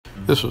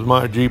This is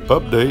my Jeep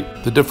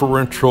update. The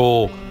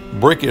differential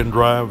break-in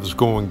drive is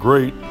going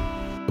great.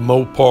 The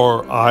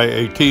Mopar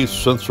IAT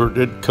sensor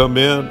did come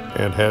in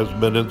and has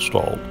been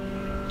installed.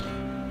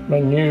 My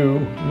new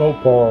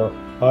Mopar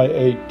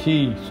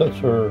IAT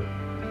sensor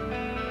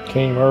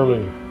came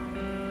early.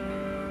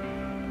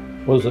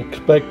 Was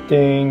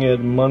expecting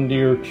it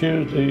Monday or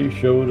Tuesday,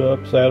 showed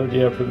up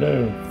Saturday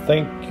afternoon.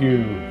 Thank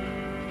you.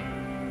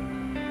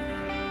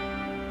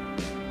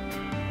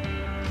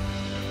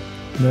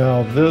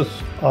 Now this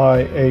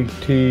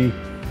IAT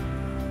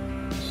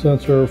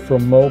sensor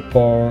from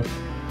Mopar,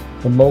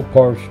 the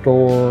Mopar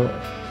store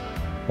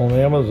on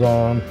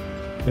Amazon,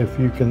 if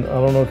you can, I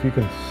don't know if you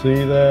can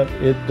see that,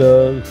 it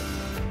does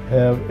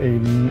have a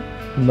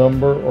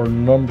number or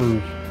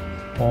numbers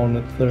on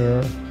it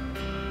there.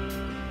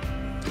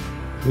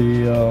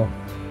 The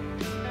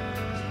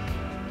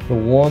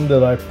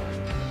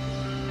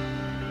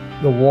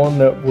one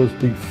that was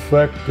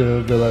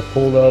defective that I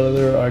pulled out of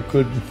there, I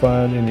couldn't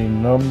find any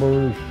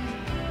numbers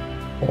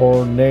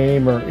or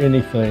name or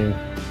anything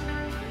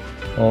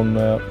on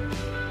that.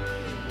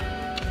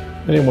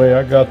 Anyway,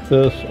 I got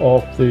this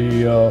off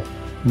the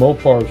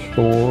Mopar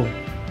store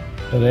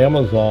at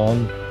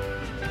Amazon,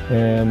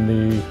 and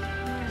the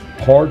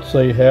parts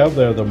they have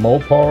there, the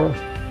Mopar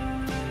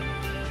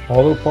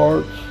auto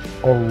parts,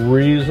 are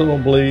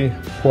reasonably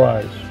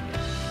priced.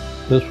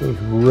 This was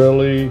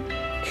really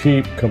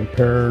cheap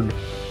compared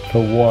to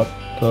what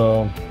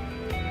the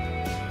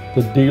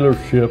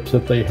dealerships,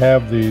 if they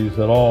have these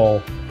at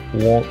all,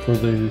 want for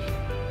these.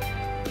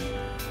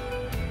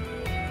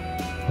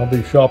 I'll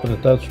be shopping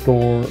at that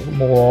store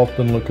more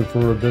often, looking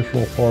for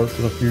additional parts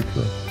in the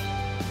future.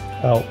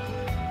 Out.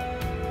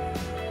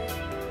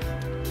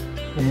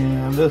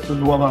 And this is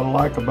what I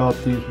like about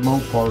these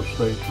Mopar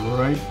states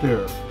right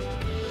there.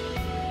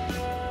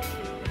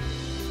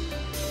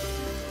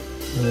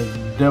 And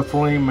it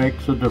definitely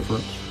makes a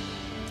difference.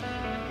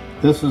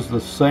 This is the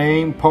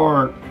same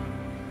part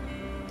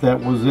that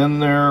was in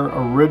there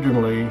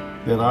originally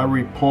that I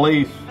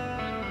replaced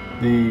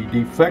the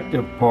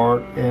defective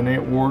part, and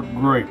it worked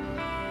great.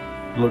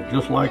 It looked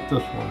just like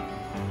this one.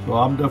 So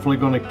I'm definitely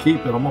going to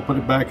keep it. I'm going to put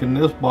it back in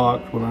this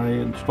box when I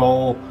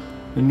install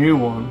the new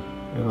one,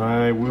 and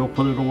I will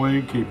put it away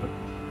and keep it.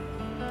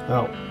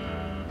 Out.